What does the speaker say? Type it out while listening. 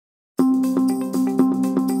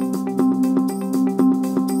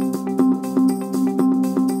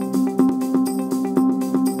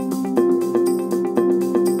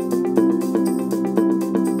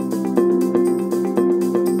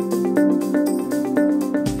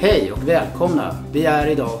Hej och välkomna! Vi är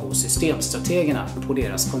idag hos Systemstrategerna på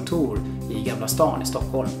deras kontor i Gamla stan i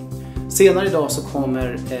Stockholm. Senare idag så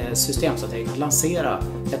kommer Systemstrategerna att lansera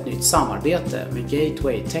ett nytt samarbete med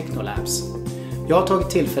Gateway Technolabs. Jag har tagit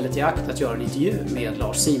tillfället i akt att göra en intervju med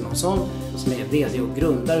Lars Simonsson som är VD och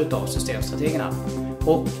grundare utav Systemstrategerna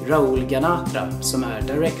och Raoul Ganatra som är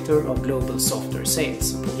Director of Global Software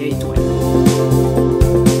Sales på Gateway.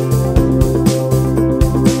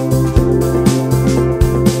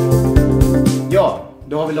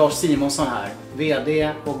 Då har vi Lars Simonsson här,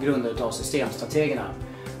 VD och grundare av Systemstrategerna.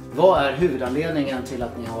 Vad är huvudanledningen till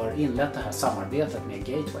att ni har inlett det här samarbetet med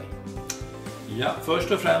Gateway? Ja,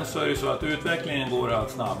 först och främst så är det så att utvecklingen går allt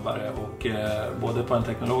snabbare och både på den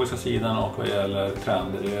teknologiska sidan och vad gäller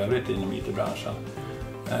trender i övrigt inom IT-branschen.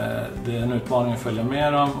 Det är en utmaning att följa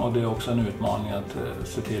med dem och det är också en utmaning att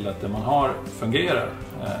se till att det man har fungerar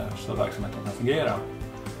så att verksamheten kan fungera.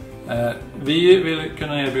 Vi vill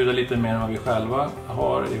kunna erbjuda lite mer än vad vi själva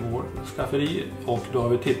har i vår skafferi och då har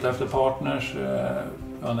vi tittat efter partners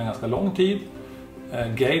under en ganska lång tid.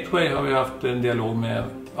 Gateway har vi haft en dialog med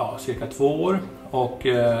cirka 2 år och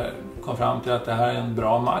kom fram till att det här är en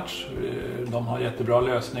bra match. De har jättebra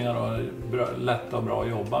lösningar och är lätta och bra att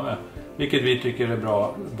jobba med. Vilket vi tycker är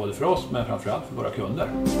bra både för oss men framförallt för våra kunder.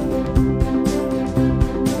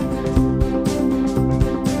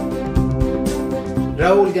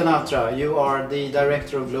 Raoul Ganatra, you are the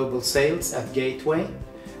Director of Global Sales at Gateway.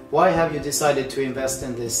 Why have you decided to invest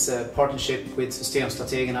in this partnership with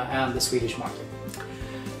Systemstrategerna and the Swedish market?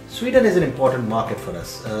 Sweden is an important market for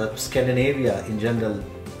us. Scandinavia in general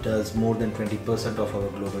does more than 20% of our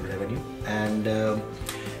global revenue, and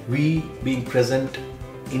we being present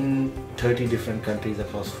in 30 different countries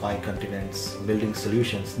across 5 continents building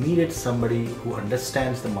solutions needed somebody who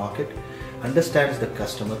understands the market, understands the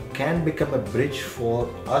customer, can become a bridge for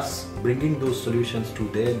us bringing those solutions to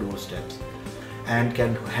their doorsteps and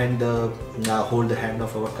can hold the hand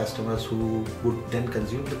of our customers who would then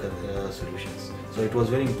consume the solutions. So it was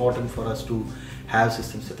very important for us to have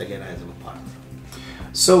Systemstrategerna as a partner.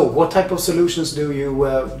 So what type of solutions do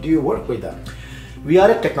you work with then? We are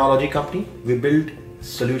a technology company. We build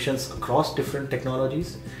solutions across different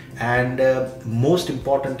technologies, and most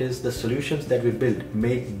important is the solutions that we build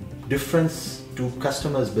make difference to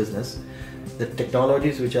customers' business, the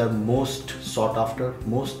technologies which are most sought after,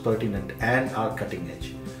 most pertinent and are cutting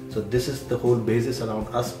edge. So this is the whole basis around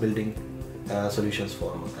us building solutions for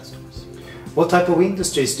our customers. What type of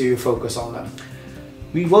industries do you focus on then?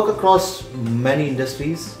 We work across many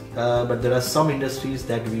industries, but there are some industries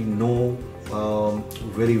that we know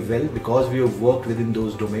very well because we have worked within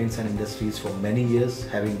those domains and industries for many years,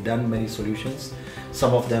 having done many solutions.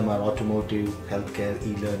 Some of them are automotive, healthcare,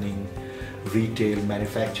 e-learning, retail,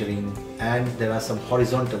 manufacturing, and there are some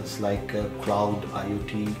horizontals like cloud,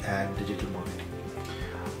 IoT and digital marketing.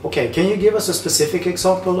 Okay, can you give us a specific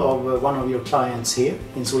example of one of your clients here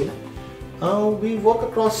in Sweden? We work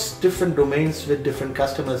across different domains with different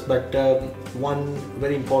customers, but one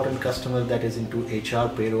very important customer that is into HR,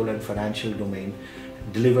 payroll and financial domain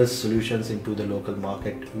delivers solutions into the local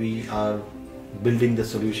market. We are building the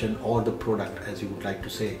solution or the product, as you would like to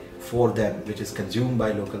say, for them, which is consumed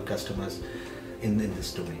by local customers in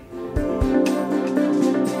this domain.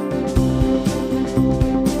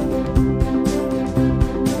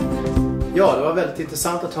 Ja, det var väldigt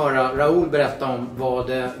intressant att höra Raoul berätta om vad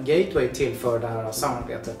Gateway tillför det här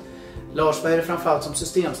samarbetet. Lars, vad är det framförallt som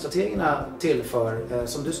Systemstrategerna tillför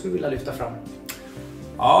som du skulle vilja lyfta fram?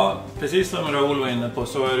 Ja, precis som Raoul var inne på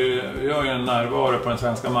så är vi har ju en närvaro på den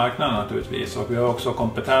svenska marknaden naturligtvis och vi har också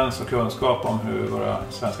kompetens och kunskap om hur våra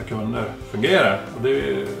svenska kunder fungerar och det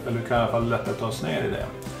är, eller vi kan i alla fall lätt att ta oss ner i det.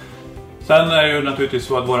 Sen är det ju naturligtvis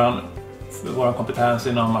så att vår kompetens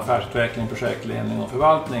inom affärsutveckling, projektledning och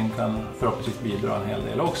förvaltning kan förhoppningsvis bidra en hel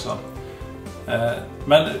del också.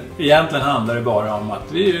 Men egentligen handlar det bara om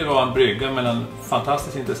att vi vill vara en brygga mellan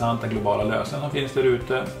fantastiskt intressanta globala lösningar som finns där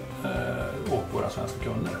ute och våra svenska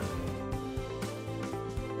kunder.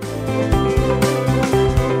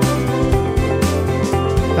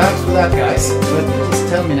 Thanks for that, guys. But just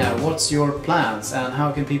tell me now, what's your plans and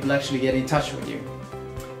how can people actually get in touch with you?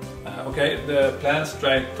 Okay, the plan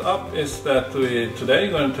straight up is that we today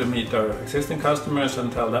are going to meet our existing customers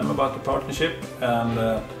and tell them about the partnership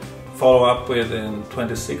and follow up with in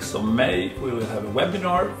 26th of May we will have a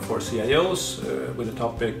webinar for CIOs with the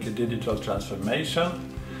topic digital transformation.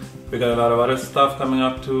 We got a lot of other stuff coming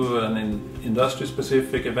up too, an industry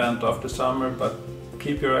specific event after summer, but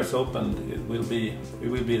keep your eyes open, we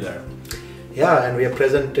will be there. Yeah, and we are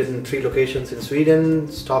present in 3 locations in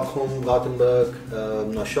Sweden, Stockholm, Gothenburg,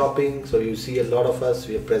 Norrköping. So you see a lot of us.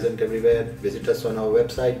 We are present everywhere. Visit us on our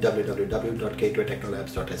website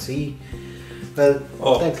www.gatewaytechnolabs.se. Well,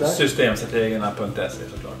 thanks a lot. Systemstrategerna.se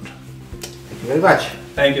såklart. Thank you very much.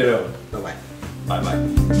 Thank you. Bye bye. Bye bye.